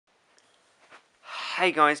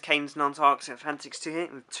Hey guys, Kane's Non-Toxic Fantics 2 here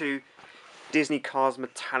with two Disney Cars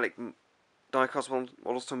metallic die-cast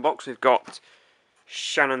models to unbox. We've got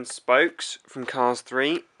Shannon Spokes from Cars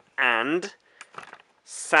 3 and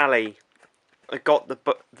Sally. I got the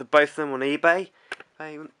both of them on eBay.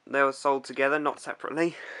 They were sold together, not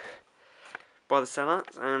separately, by the seller.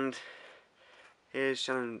 And here's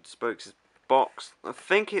Shannon Spokes' box. I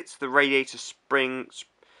think it's the Radiator Springs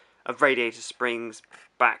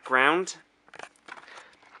background.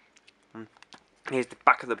 Here's the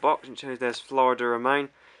back of the box, and it shows there's Florida Ramon,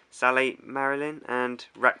 Sally Marilyn, and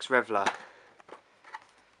Rex Revler.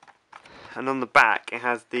 And on the back it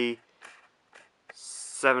has the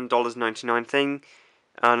 $7.99 thing,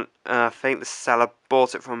 and I think the seller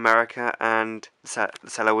bought it from America, and the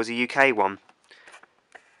seller was a UK one.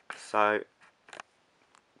 So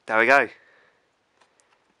there we go.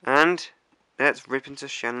 And let's rip into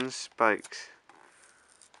Shannon's Spokes.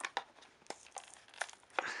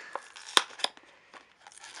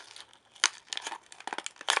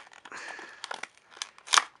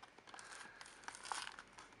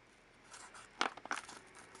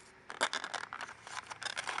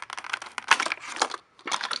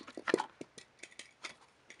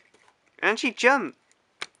 And she jumped.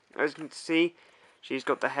 As you can see, she's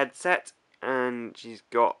got the headset, and she's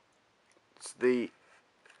got the,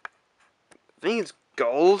 I think it's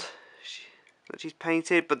gold that she's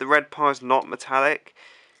painted, but the red part is not metallic.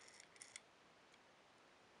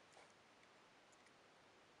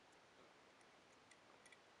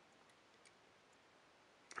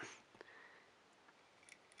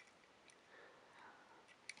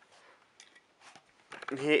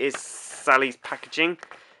 And here is Sally's packaging.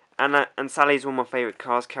 And Sally's one of my favourite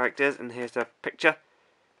Cars characters, and here's her picture.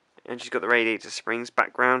 And she's got the Radiator Springs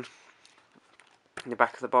background. In the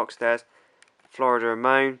back of the box there's Florida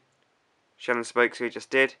Ramon, Shannon Spokes, who we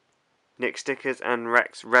just did, Nick Stickers, and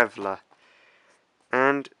Rex Revler.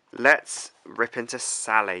 And let's rip into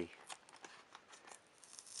Sally.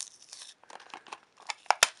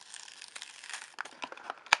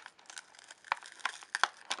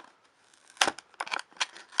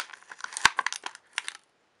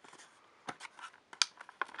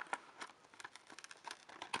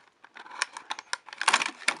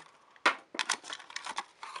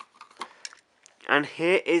 And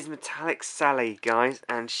here is Metallic Sally, guys,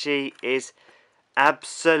 and she is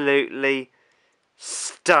absolutely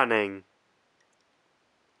stunning.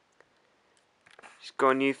 She's got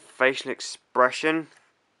a new facial expression.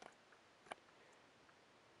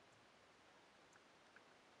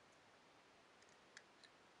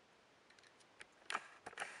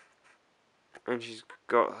 And she's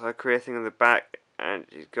got her career thing on the back, and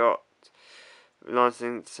she's got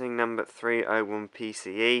licensing number 301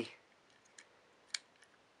 PCE.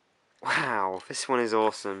 Wow, this one is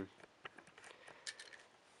awesome.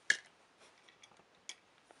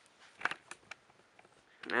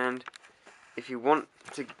 And if you want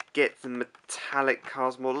to get the metallic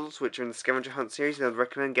Cars models, which are in the Scavenger Hunt series, I would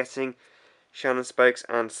recommend getting Shannon Spokes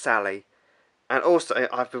and Sally. And also,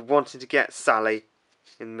 I've been wanting to get Sally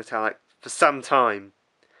in metallic for some time.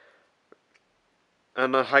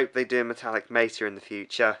 And I hope they do a metallic Meta in the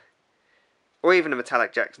future. Or even a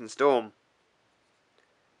metallic Jackson Storm.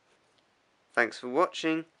 Thanks for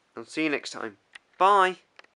watching. I'll see you next time. Bye!